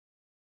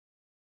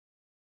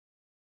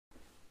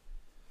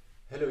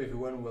Hello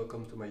everyone,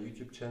 welcome to my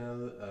YouTube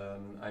channel.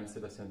 I'm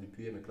Sebastien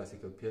Dupuis, I'm a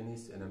classical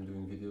pianist and I'm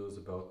doing videos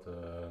about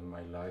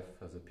my life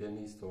as a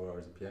pianist or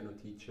as a piano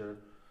teacher.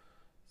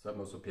 So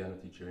I'm also a piano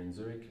teacher in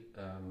Zurich.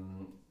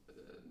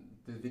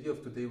 The video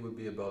of today will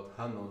be about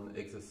Hanon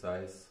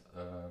exercise,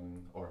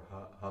 or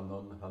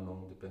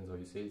Hanon, depends how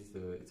you say it.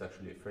 It's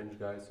actually a French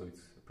guy, so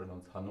it's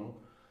pronounced Hanon.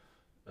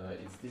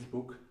 It's this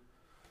book,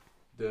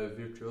 the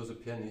Virtuoso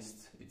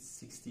Pianist. It's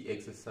 60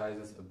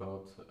 exercises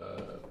about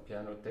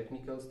piano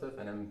technical stuff,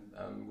 and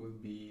I will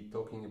be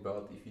talking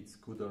about if it's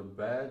good or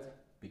bad,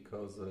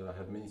 because I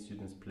have many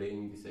students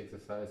playing this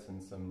exercise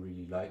and some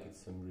really like it,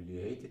 some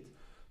really hate it,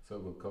 so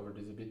we'll cover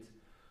this a bit.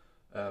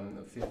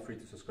 Feel free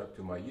to subscribe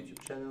to my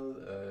YouTube channel,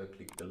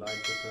 click the like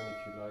button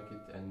if you like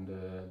it, and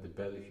the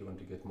bell if you want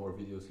to get more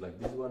videos like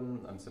this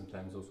one. I'm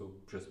sometimes also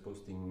just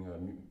posting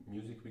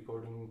music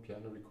recording,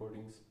 piano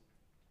recordings.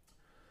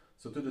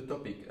 So to the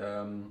topic,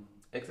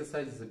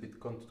 exercise is a bit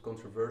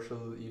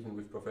controversial even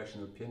with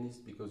professional pianists,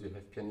 because you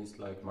have pianists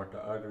like Marta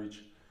Argerich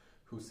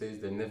who says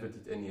they never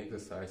did any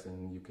exercise,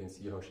 and you can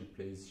see how she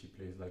plays. She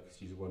plays like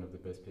she's one of the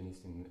best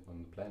pianists on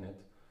the planet.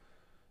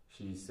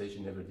 She says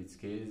she never did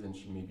scales, and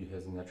she maybe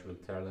has a natural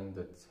talent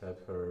that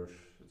helped her.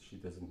 She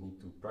doesn't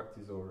need to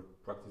practice a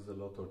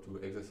lot or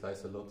to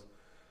exercise a lot.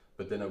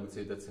 But then I would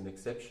say that's an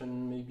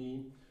exception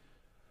maybe.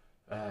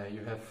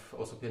 You have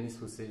also pianists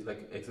who say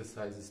like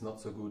exercise is not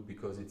so good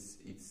because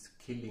it's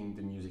killing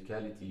the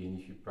musicality, and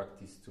if you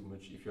practice too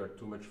much, if you are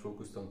too much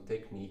focused on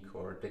technique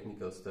or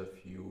technical stuff,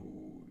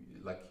 you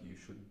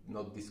should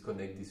not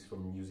disconnect this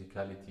from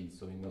musicality.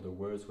 So in other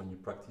words, when you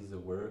practice the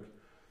work,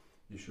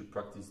 you should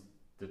practice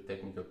the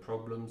technical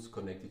problems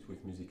connected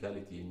with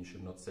musicality, and you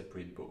should not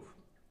separate both.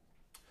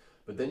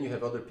 But then you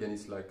have other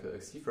pianists like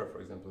Seefeld,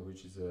 for example,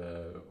 which is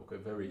a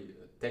very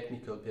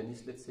technical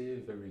pianist, let's say,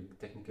 a very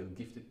technical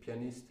gifted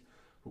pianist,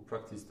 who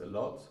practiced a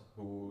lot,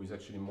 who is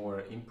actually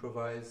more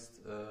improvised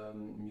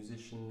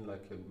musician,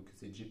 like we could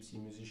say gypsy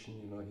musician.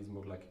 You know, he's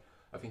more like,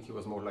 I think he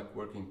was more like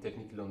working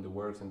technically on the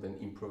works and then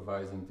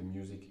improvising the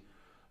music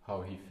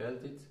how he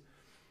felt it.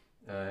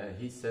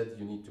 He said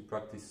you need to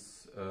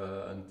practice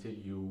until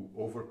you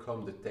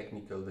overcome the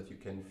technical, that you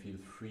can feel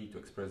free to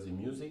express the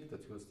music.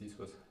 This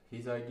was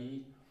his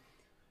idea.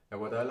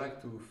 And what I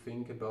like to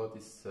think about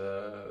is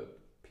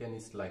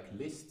pianists like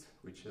Liszt,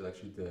 which is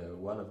actually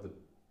one of the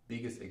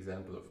biggest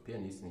example of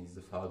pianist, and he's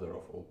the father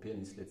of all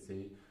pianists, let's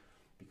say,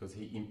 because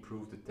he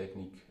improved the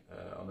technique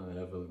on a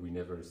level we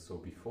never saw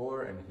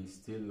before, and he's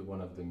still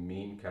one of the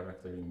main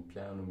characters in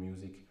piano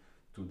music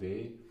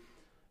today.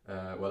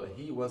 Well,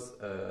 he was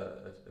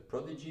a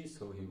prodigy,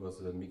 so he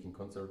was making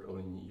concerts all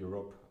in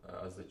Europe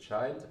as a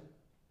child,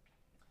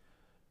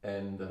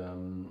 and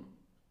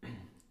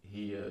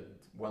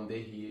one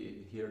day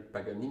he heard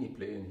Paganini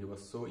play, and he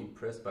was so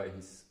impressed by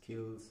his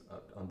skills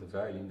on the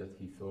violin that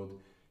he thought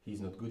he's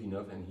not good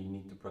enough and he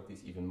needs to practice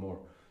even more.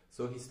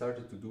 So he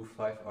started to do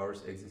 5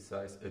 hours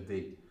exercise a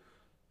day,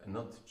 and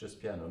not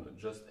just piano,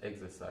 just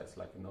exercise,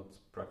 like not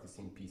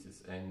practicing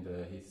pieces. And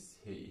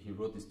he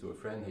wrote this to a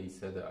friend. He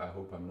said, I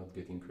hope I'm not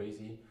getting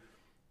crazy,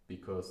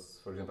 because,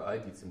 for example, I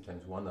did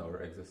sometimes 1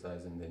 hour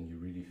exercise, and then you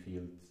really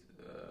feel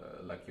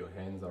like your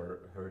hands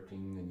are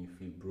hurting and you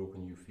feel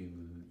broken,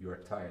 you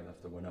are tired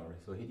after 1 hour.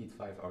 So he did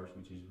 5 hours,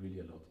 which is really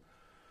a lot.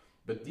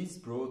 But this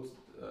brought,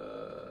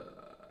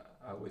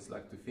 I always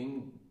like to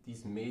think,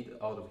 this made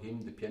out of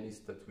him the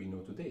pianist that we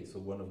know today. So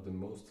one of the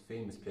most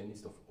famous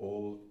pianists of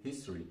all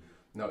history.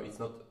 Now, it's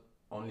not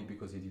only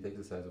because he did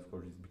exercise, of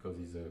course, it's because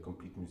he's a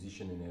complete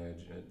musician and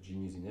a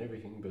genius in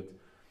everything,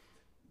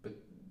 but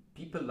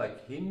people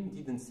like him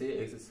didn't say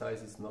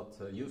exercise is not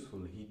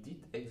useful. He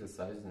did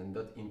exercise, and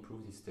that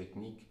improved his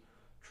technique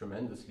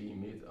tremendously,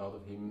 made out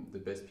of him the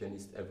best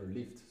pianist ever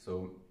lived.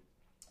 So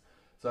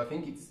I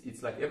think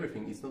it's like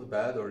everything. It's not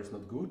bad or it's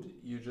not good.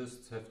 You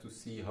just have to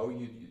see how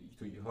you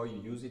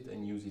use it,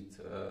 and use it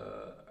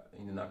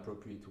in an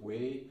appropriate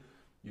way.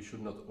 You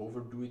should not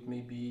overdo it.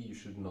 Maybe you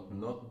should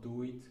not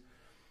do it.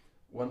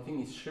 One thing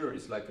is sure,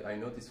 is like I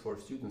notice for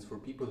students, for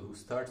people who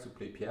start to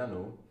play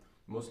piano,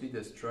 mostly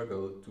they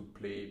struggle to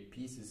play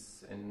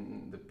pieces,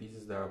 and the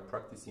pieces they are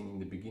practicing in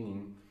the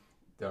beginning,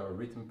 there are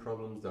rhythm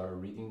problems, there are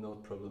reading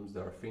note problems,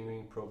 there are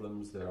fingering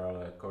problems, there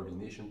are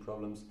coordination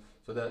problems.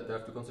 So they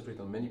have to concentrate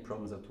on many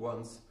problems at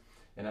once.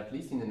 And at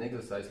least in an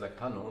exercise like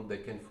Hanon, they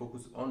can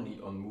focus only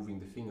on moving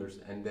the fingers,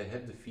 and they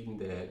have the feeling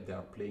they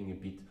are playing a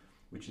bit,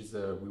 which is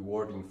a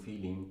rewarding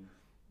feeling,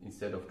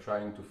 instead of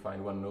trying to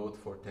find one note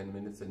for 10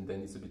 minutes, and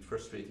then it's a bit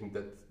frustrating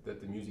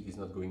that the music is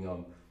not going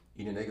on.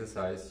 In an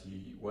exercise,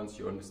 once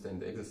you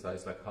understand the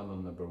exercise, like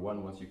Hanon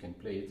 #1, once you can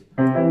play it,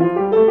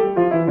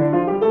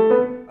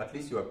 at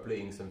least you are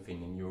playing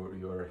something and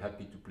you're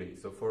happy to play.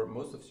 So for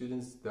most of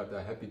students that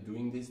are happy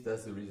doing this,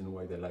 that's the reason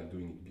why they like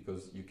doing it,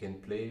 because you can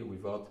play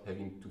without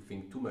having to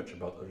think too much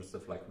about other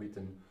stuff like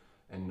rhythm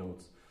and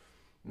notes.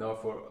 Now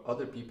for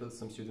other people,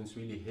 some students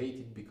really hate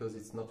it because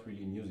it's not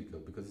really musical,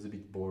 because it's a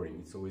bit boring.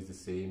 It's always the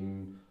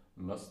same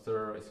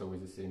muster, it's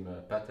always the same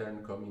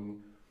pattern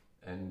coming,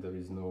 and there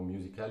is no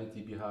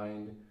musicality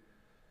behind.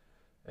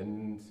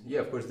 And yeah,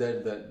 of course,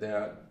 there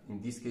are,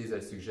 in this case, I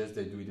suggest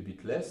they do it a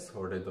bit less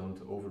or they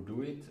don't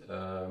overdo it.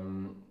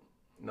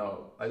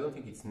 Now, I don't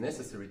think it's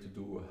necessary to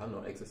do a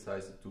Hanon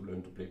exercise to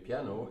learn to play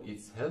piano.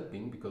 It's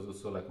helping because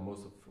also like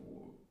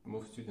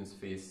most students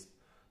face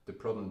the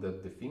problem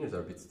that the fingers are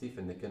a bit stiff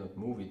and they cannot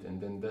move it,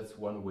 and then that's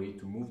one way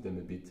to move them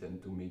a bit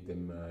and to make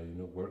them you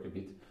know, work a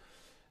bit.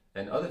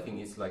 And other thing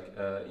is like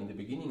in the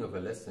beginning of a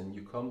lesson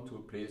you come to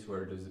a place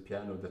where there's a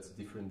piano that's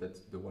different than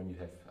the one you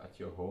have at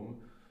your home.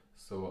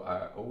 So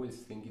I always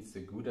think it's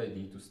a good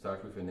idea to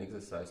start with an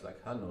exercise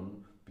like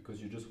Hanon,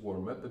 because you just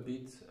warm up a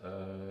bit,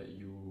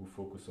 you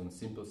focus on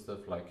simple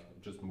stuff like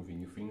just moving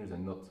your fingers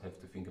and not have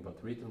to think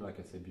about rhythm like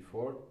I said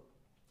before.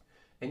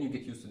 And you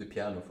get used to the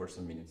piano for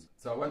some minutes.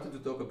 So I wanted to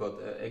talk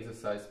about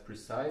exercise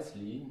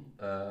precisely,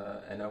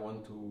 and I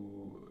want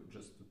to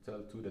just to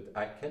tell too that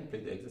I can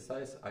play the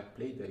exercise. I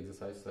played the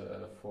exercise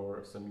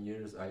for some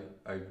years.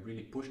 I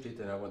really pushed it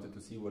and I wanted to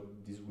see what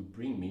this would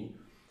bring me.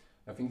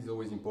 I think it's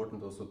always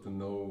important also to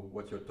know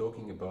what you're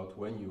talking about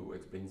when you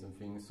explain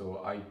something.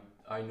 So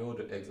I know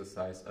the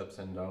exercise ups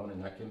and down,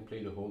 and I can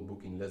play the whole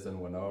book in less than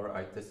 1 hour.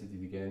 I tested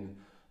it again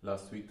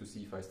last week to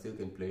see if I still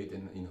can play it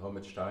in how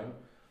much time.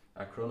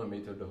 I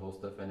chronometer the whole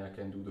stuff and I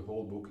can do the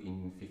whole book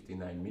in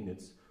 59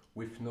 minutes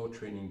with no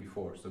training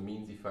before. So it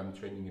means if I'm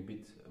training a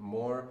bit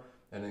more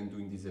and I'm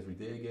doing this every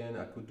day again,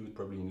 I could do it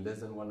probably in less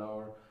than 1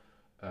 hour.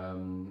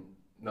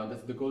 Now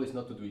the goal is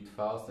not to do it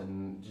fast,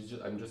 and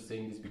I'm just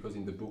saying this because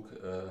in the book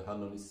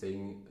Hanon is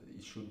saying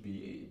it should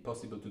be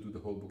possible to do the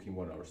whole book in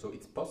 1 hour. So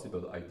it's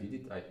possible. I did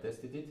it, I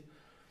tested it.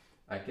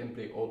 I can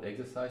play all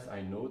exercise,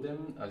 I know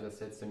them. As I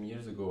said some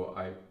years ago,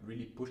 I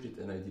really pushed it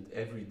and I did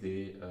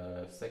everyday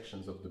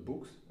sections of the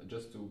books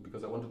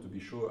because I wanted to be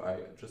sure I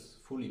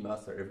just fully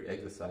master every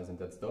exercise, and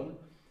that's done.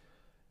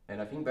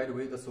 And I think, by the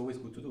way, that's always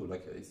good to do.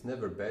 Like, it's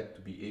never bad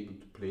to be able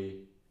to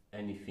play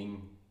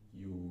anything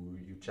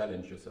you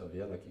challenge yourself.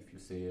 Yeah, like if you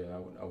say I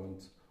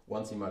want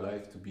once in my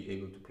life to be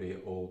able to play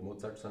all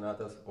Mozart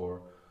sonatas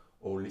or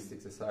all Liszt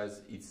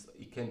exercise,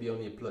 it can be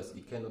only a plus.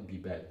 It cannot be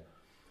bad.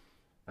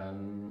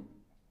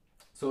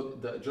 So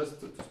just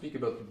to speak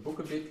about the book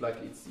a bit,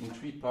 like it's in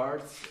 3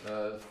 parts.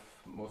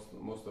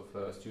 Most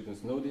of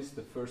students know this.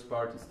 The first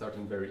part is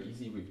starting very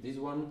easy with this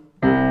one.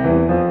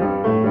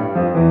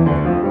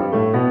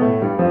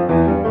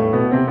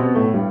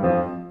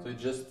 So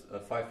it's just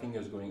 5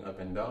 fingers going up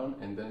and down.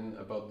 And then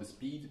about the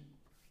speed,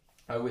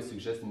 I always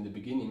suggest in the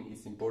beginning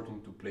it's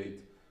important to play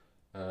it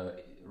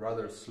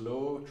rather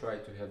slow. Try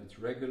to have it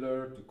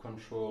regular, to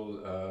control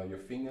your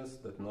fingers,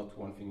 that not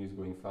one finger is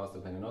going faster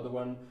than another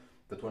one,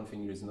 that one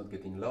finger is not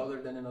getting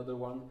louder than another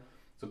one.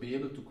 So be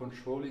able to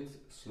control it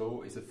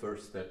slow is the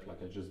first step,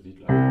 like I just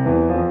did.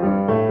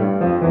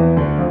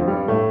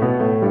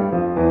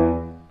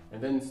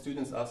 And then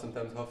students ask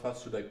sometimes, how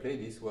fast should I play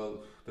this?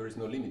 Well, there is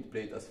no limit.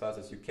 Play it as fast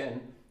as you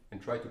can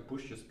and try to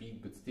push your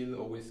speed, but still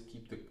always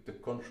keep the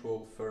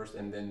control first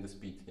and then the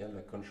speed. Yeah,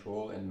 like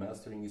control and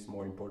mastering is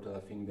more important, I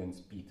think, than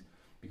speed,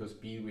 because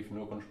speed with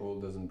no control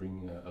doesn't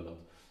bring a lot.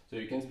 So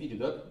you can speed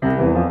it up.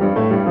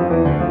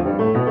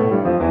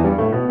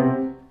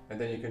 And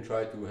then you can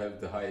try to have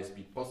the highest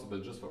speed possible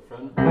just for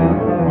fun,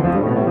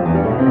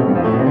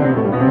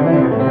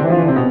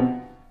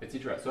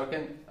 etc. So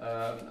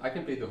I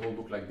can play the whole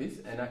book like this,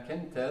 and I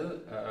can tell,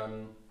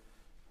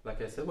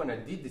 like I said, when I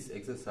did this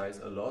exercise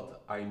a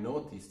lot, I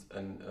noticed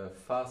a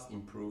fast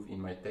improve in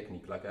my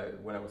technique. Like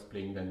when I was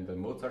playing then the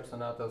Mozart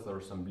sonatas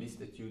or some Liszt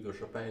etudes or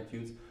Chopin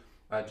etudes,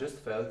 I just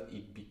felt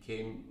it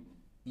became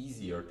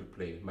easier to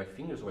play. My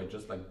fingers were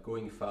just like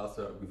going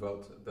faster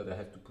without that I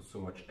had to put so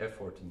much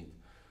effort in it.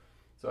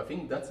 So I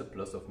think that's a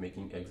plus of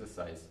making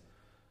exercise.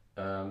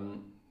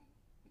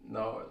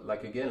 Now,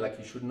 like again, like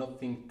you should not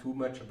think too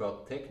much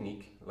about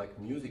technique. Like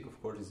music, of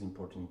course, is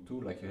important too.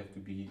 Like you have to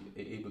be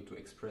able to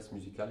express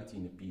musicality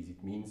in a piece.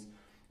 It means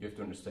you have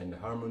to understand the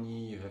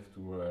harmony, you have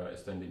to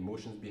understand the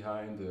emotions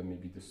behind,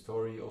 maybe the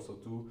story also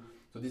too.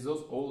 So this is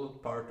all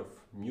part of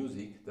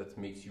music that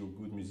makes you a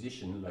good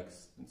musician, like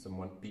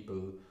someone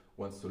people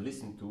wants to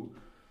listen to.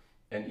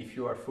 And if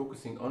you are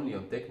focusing only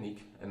on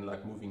technique and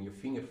like moving your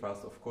finger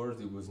fast, of course,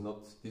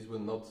 this will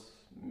not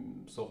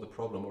solve the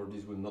problem, or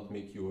this will not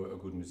make you a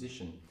good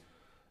musician.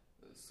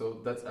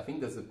 So I think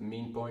that's the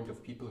main point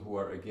of people who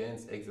are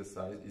against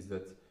exercise, is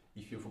that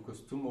if you focus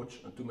too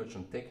much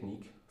on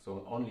technique,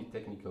 so only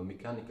technical,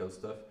 mechanical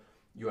stuff,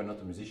 you are not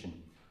a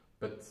musician.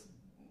 But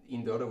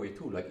in the other way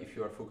too, like if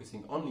you are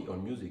focusing only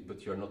on music,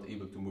 but you are not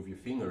able to move your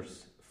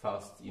fingers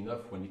fast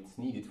enough when it's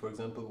needed, for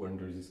example, when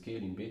there is a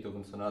scale in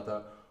Beethoven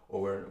sonata,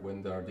 or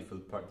when there are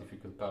difficult parts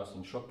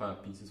in Chopin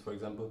pieces, for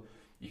example,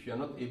 if you are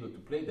not able to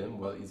play them,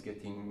 well, it's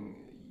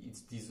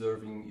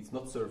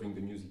not serving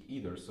the music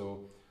either.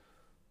 So,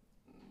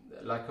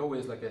 like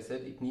always, like I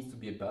said, it needs to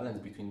be a balance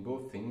between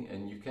both things,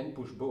 and you can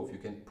push both. You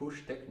can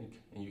push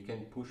technique and you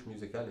can push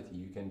musicality.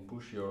 You can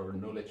push your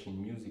knowledge in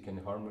music and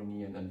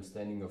harmony and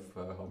understanding of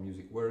how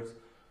music works,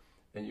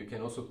 and you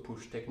can also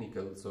push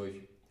technical. So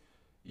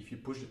if you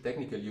push the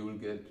technical, you will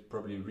get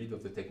probably rid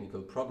of the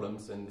technical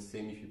problems, and the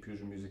same if you push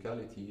the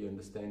musicality,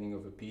 understanding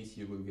of a piece,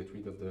 you will get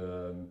rid of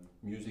the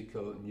music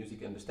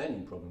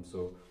understanding problem.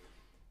 So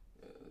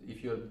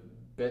if you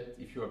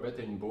are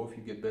better in both,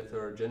 you get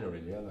better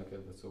generally. Yeah, like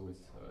that's always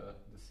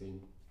the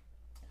same.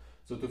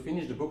 So to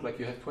finish the book, like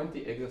you have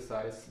 20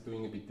 exercises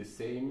doing a bit the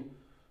same,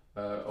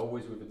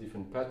 always with a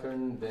different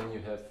pattern. Then you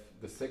have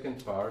the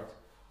second part,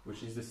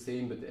 which is the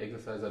same, but the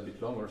exercise are a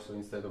bit longer. So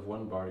instead of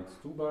 1 bar, it's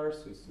 2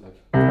 bars. So it's like.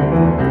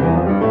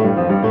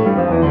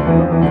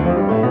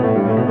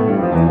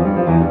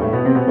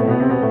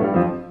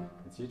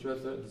 Etc.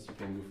 This you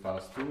can do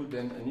fast too.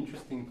 Then an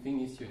interesting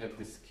thing is you have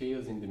the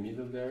scales in the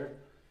middle there.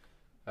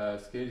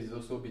 Scales is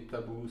also a bit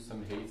taboo.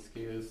 Some hate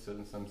scales,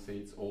 some say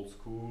it's old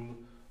school.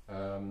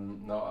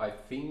 Now I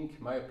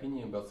think my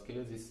opinion about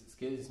scales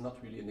is not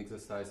really an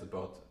exercise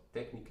about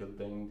technical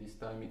thing this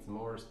time. It's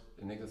more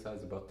an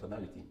exercise about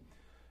tonality.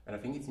 And I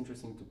think it's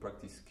interesting to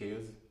practice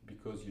scales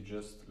because you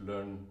just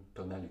learn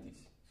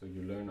tonalities. So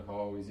you learn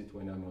how is it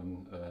when I'm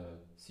on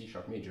C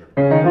sharp major,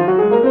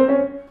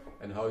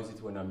 and how is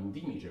it when I'm in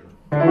D major,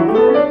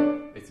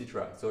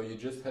 etc. So you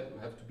just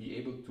have to be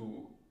able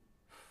to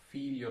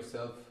feel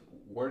yourself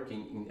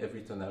working in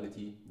every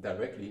tonality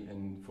directly,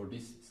 and for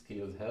this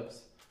scales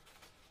helps.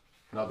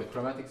 Now the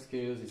chromatic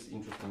scales is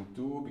interesting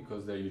too,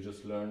 because there you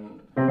just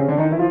learn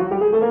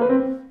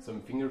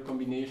some finger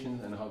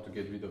combinations and how to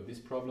get rid of these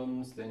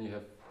problems.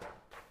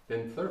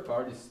 Then third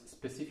part is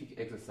specific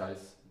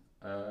exercise,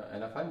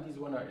 and I find these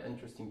one are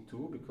interesting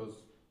too,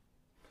 because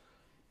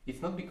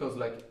it's not because,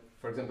 like,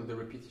 for example, the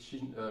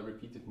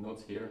repeated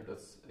notes here,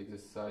 that's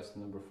exercise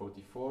number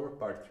 44,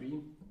 part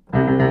 3.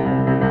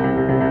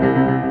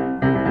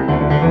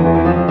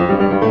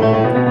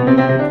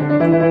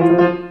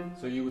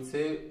 So you would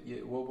say,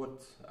 yeah, well,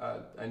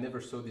 I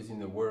never saw this in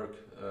the work,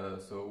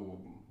 so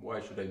why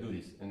should I do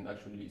this? And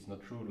actually it's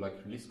not true.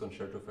 Like Liszt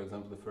concerto, for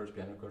example, the first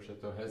piano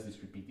concerto has these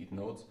repeated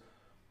notes.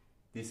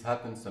 This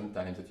happens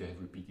sometimes that you have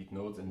repeated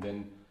notes, and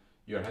then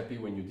you're happy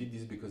when you did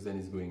this because then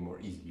it's going more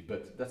easily.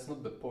 But that's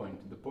not the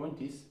point. The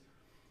point is,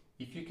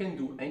 if you can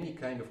do any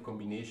kind of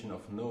combination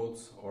of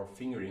notes or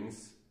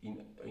fingerings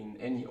in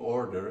any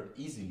order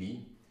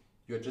easily,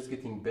 you're just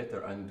getting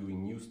better and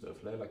doing new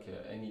stuff. Like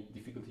any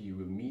difficulty you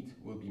will meet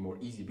will be more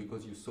easy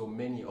because you saw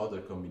many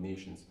other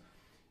combinations.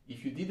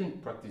 If you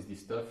didn't practice this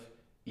stuff,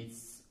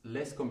 it's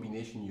less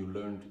combination you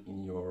learned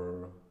in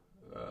your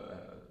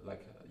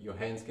like your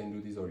hands can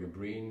do this, or your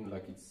brain.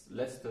 Like it's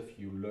less stuff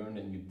you learned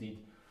and you did.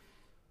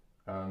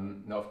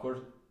 Now of course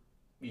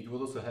it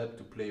would also help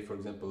to play, for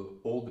example,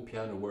 all the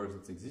piano works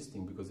that's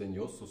existing, because then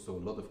you also saw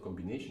a lot of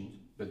combinations,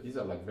 but these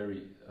are like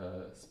very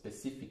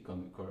specific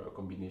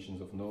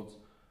combinations of notes.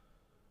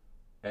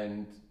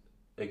 And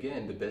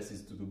again, the best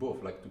is to do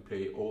both, like to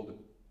play all the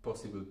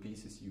possible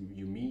pieces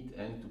you meet,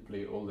 and to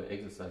play all the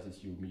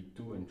exercises you meet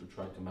too, and to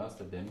try to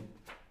master them.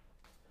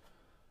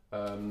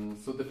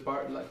 So the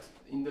part, like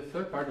in the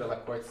third part, there are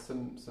like quite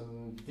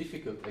some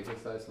difficult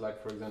exercise, like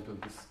for example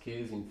the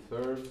scales in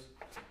thirds.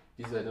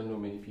 These I don't know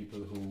many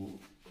people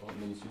or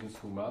many students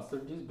who master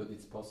this, but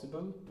it's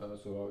possible.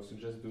 So I would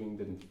suggest doing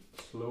them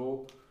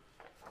slow.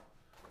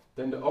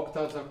 Then the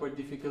octaves are quite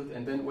difficult,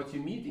 and then what you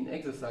meet in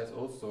exercise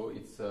also,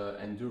 it's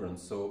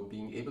endurance. So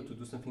being able to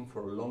do something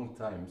for a long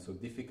time, so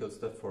difficult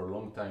stuff for a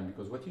long time,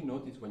 because what you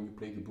notice when you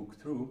play the book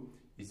through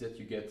is that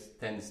you get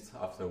tensed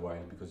after a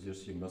while, because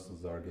just your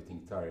muscles are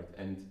getting tired.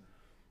 And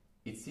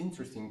it's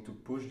interesting to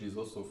push this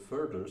also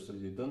further, so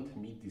you don't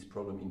meet this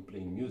problem in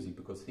playing music,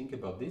 because think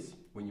about this,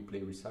 when you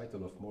play a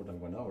recital of more than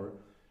 1 hour,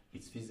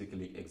 it's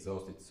physically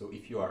exhausted. So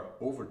if you are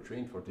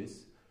overtrained for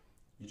this,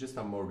 you just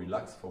are more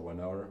relaxed for 1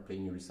 hour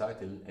playing a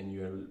recital, and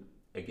you are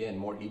again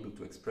more able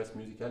to express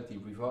musicality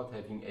without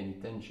having any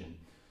tension.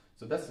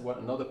 So that's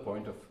another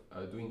point of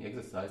doing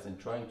exercise and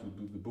trying to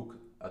do the book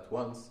at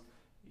once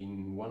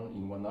in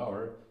one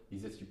hour,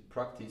 is that you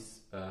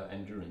practice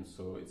endurance.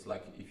 So it's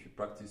like if you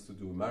practice to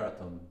do a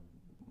marathon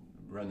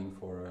running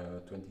for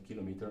 20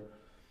 kilometers,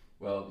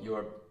 well,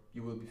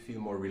 you will feel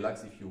more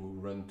relaxed if you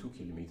run 2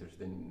 kilometers.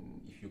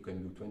 Then if you can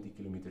do 20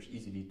 kilometers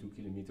easily, 2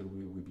 kilometers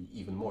will be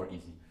even more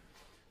easy.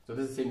 So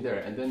this is the same there.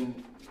 And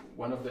then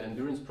one of the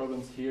endurance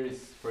problems here is,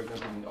 for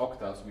example, in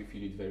octaves, we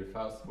feel it very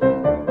fast.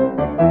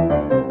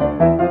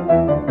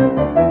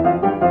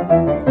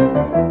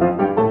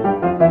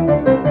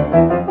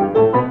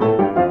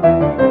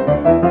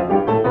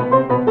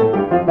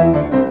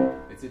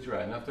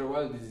 Etc. And after a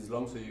while, this is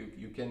long, so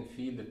you can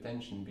feel the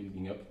tension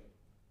building up.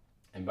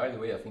 And by the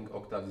way, I think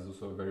octaves is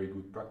also very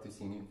good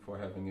practicing for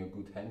having a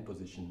good hand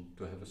position,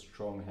 to have a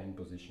strong hand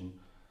position.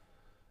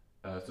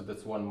 So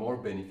that's one more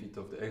benefit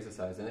of the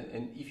exercise.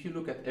 And if you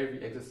look at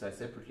every exercise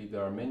separately,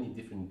 there are many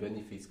different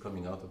benefits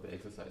coming out of the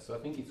exercise. So I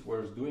think it's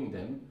worth doing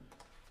them.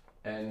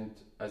 And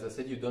as I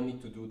said, you don't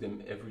need to do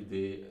them every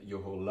day,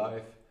 your whole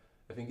life.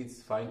 I think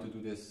it's fine to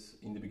do this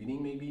in the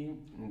beginning maybe,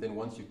 and then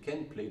once you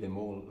can play them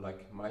all,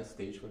 like my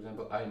stage, for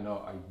example, I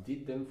know I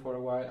did them for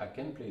a while, I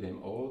can play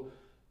them all.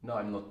 Now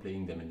I'm not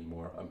playing them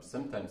anymore. I'm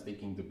sometimes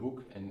taking the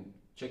book and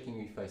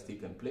checking if I still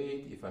can play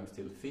it, if I'm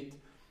still fit.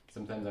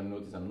 Sometimes I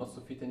notice I'm not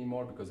so fit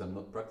anymore because I'm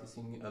not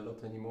practicing a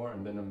lot anymore,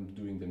 and then I'm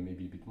doing them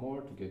maybe a bit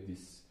more to get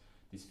this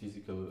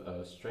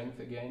physical strength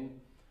again.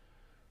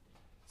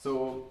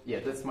 So yeah,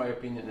 that's my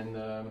opinion.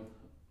 And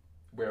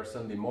where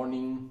Sunday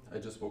morning I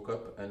just woke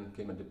up and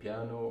came at the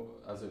piano.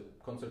 As a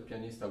concert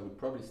pianist, I would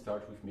probably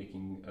start with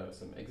making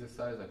some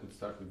exercise. I could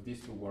start with this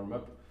to warm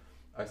up.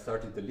 I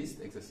started the list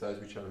exercise,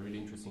 which are really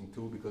interesting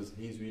too, because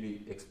he's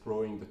really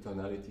exploring the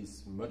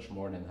tonalities much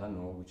more than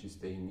Hanon, which is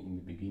staying in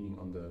the beginning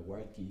on the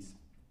wild keys.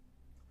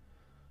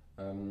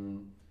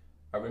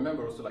 I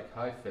remember also like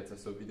Seefeld. I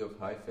saw a video of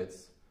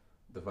Seefeld,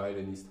 the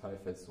violinist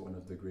Seefeld, one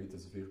of the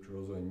greatest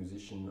virtuoso and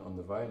musician on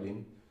the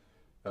violin.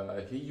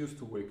 He used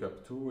to wake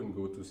up too and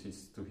go to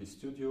his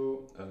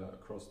studio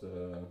across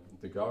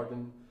the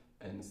garden,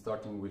 and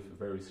starting with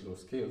very slow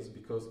scales,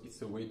 because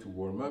it's a way to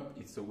warm up,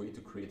 it's a way to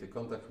create a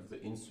contact with the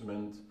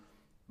instrument,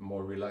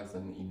 more relaxed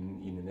than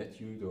in an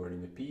etude or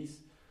in a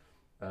piece.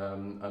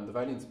 And the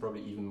violin is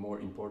probably even more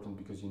important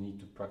because you need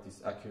to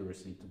practice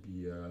accuracy to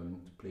be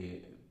to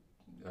play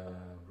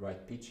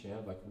right pitch, yeah,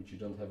 like which you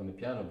don't have on the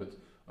piano. But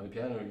on the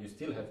piano you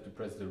still have to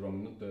press the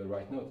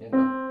right note, yeah,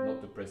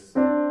 not to press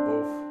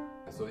both.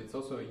 So it's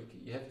also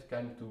you have to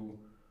kind of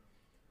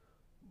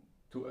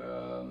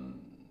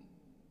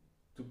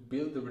to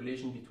build the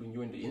relation between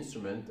you and the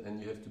instrument,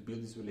 and you have to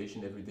build this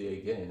relation every day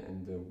again.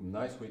 And the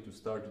nice way to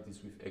start it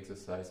is with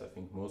exercise, I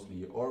think,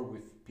 mostly, or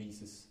with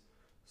pieces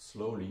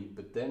slowly.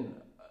 But then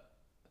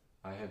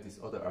I have this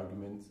other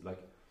argument,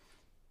 like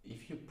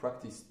if you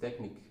practice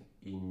technique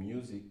in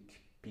music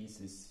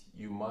pieces,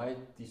 you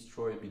might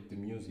destroy a bit the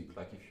music.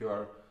 Like if you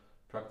are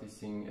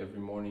practicing every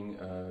morning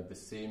the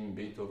same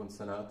Beethoven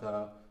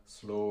sonata,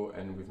 slow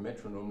and with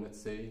metronome,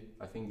 let's say,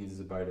 I think this is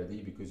a bad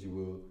idea, because you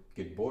will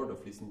get bored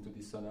of listening to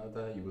this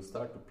sonata, you will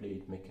start to play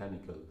it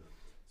mechanical.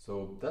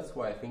 So that's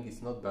why I think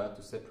it's not bad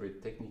to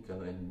separate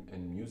technical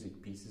and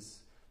music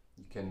pieces.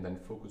 You can then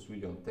focus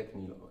really on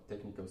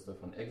technical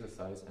stuff, on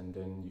exercise, and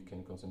then you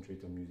can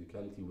concentrate on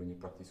musicality when you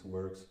practice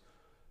works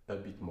a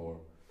bit more.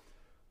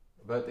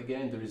 But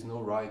again, there is no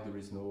right, there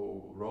is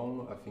no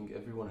wrong. I think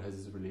everyone has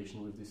his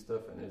relation with this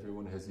stuff, and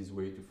everyone has his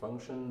way to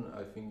function.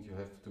 I think you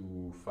have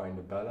to find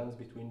a balance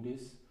between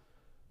this,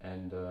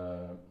 and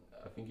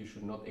I think you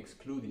should not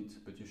exclude it,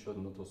 but you should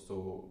not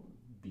also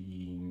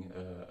be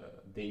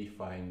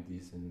deifying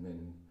this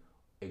and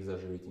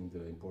exaggerating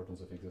the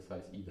importance of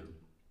exercise either.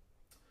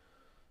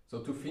 So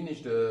to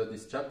finish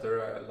this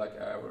chapter,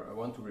 I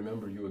want to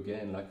remember you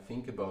again, like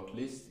think about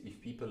Liszt. If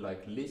people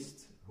like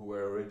Liszt, who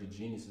were already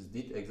geniuses,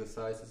 did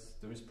exercises,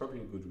 there is probably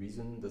a good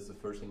reason. That's the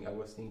first thing I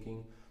was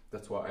thinking.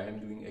 That's why I am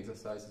doing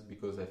exercises,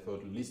 because I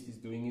thought Liszt is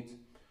doing it.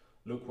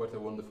 Look what a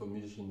wonderful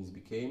musician he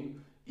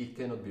became. It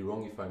cannot be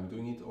wrong if I'm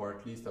doing it, or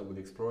at least I will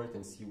explore it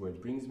and see where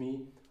it brings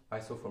me. I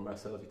saw for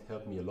myself it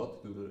helped me a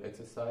lot to do the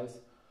exercise.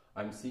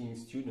 I'm seeing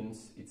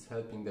students, it's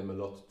helping them a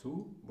lot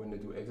too when they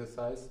do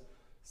exercise.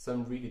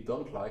 Some really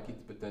don't like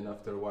it, but then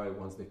after a while,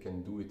 once they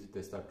can do it,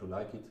 they start to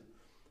like it.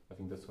 I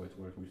think that's how it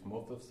works with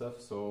most of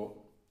stuff.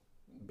 So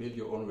build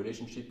your own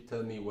relationship.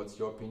 Tell me what's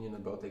your opinion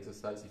about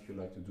exercise, if you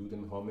like to do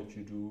them, how much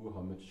you do,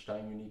 how much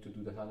time you need to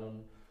do the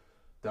Hanon.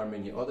 There are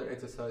many other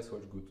exercises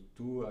which are good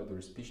too. There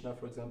is Pichna,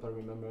 for example, I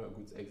remember, a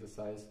good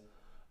exercise.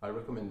 I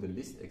recommend the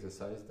Liszt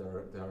exercise.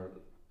 They are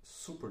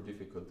super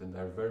difficult and they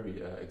are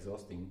very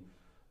exhausting,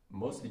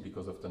 mostly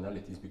because of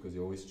tonalities, because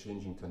you're always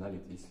changing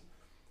tonalities.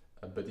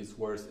 But it's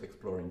worth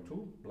exploring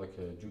too, like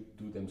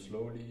do them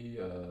slowly,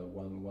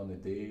 one a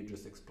day,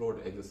 just explore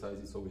the exercise.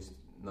 It's always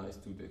nice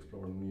to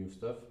explore new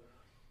stuff.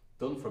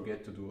 Don't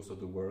forget to do also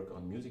the work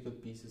on musical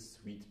pieces,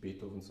 read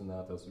Beethoven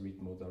sonatas, read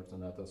Mozart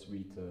sonatas,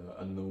 read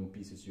unknown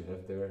pieces you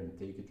have there and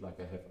take it. Like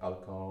I have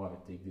Alcan, I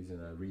take this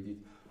and I read it.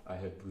 I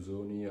have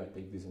Busoni, I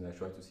take this and I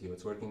try to see how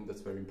it's working.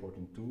 That's very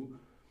important too.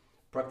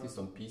 Practice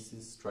on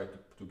pieces, try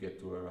to get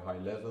to a high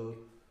level.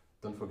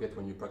 Don't forget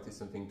when you practice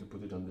something to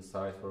put it on the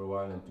side for a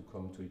while and to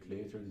come to it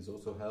later. This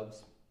also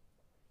helps.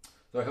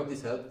 So I hope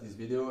this helped, this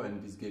video,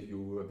 and this gave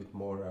you a bit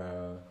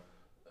more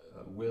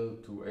will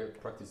to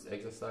practice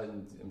exercise.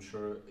 And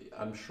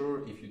I'm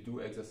sure if you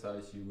do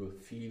exercise, you will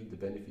feel the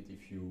benefit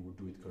if you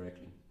do it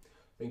correctly.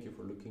 Thank you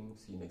for looking.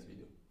 See you next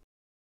video.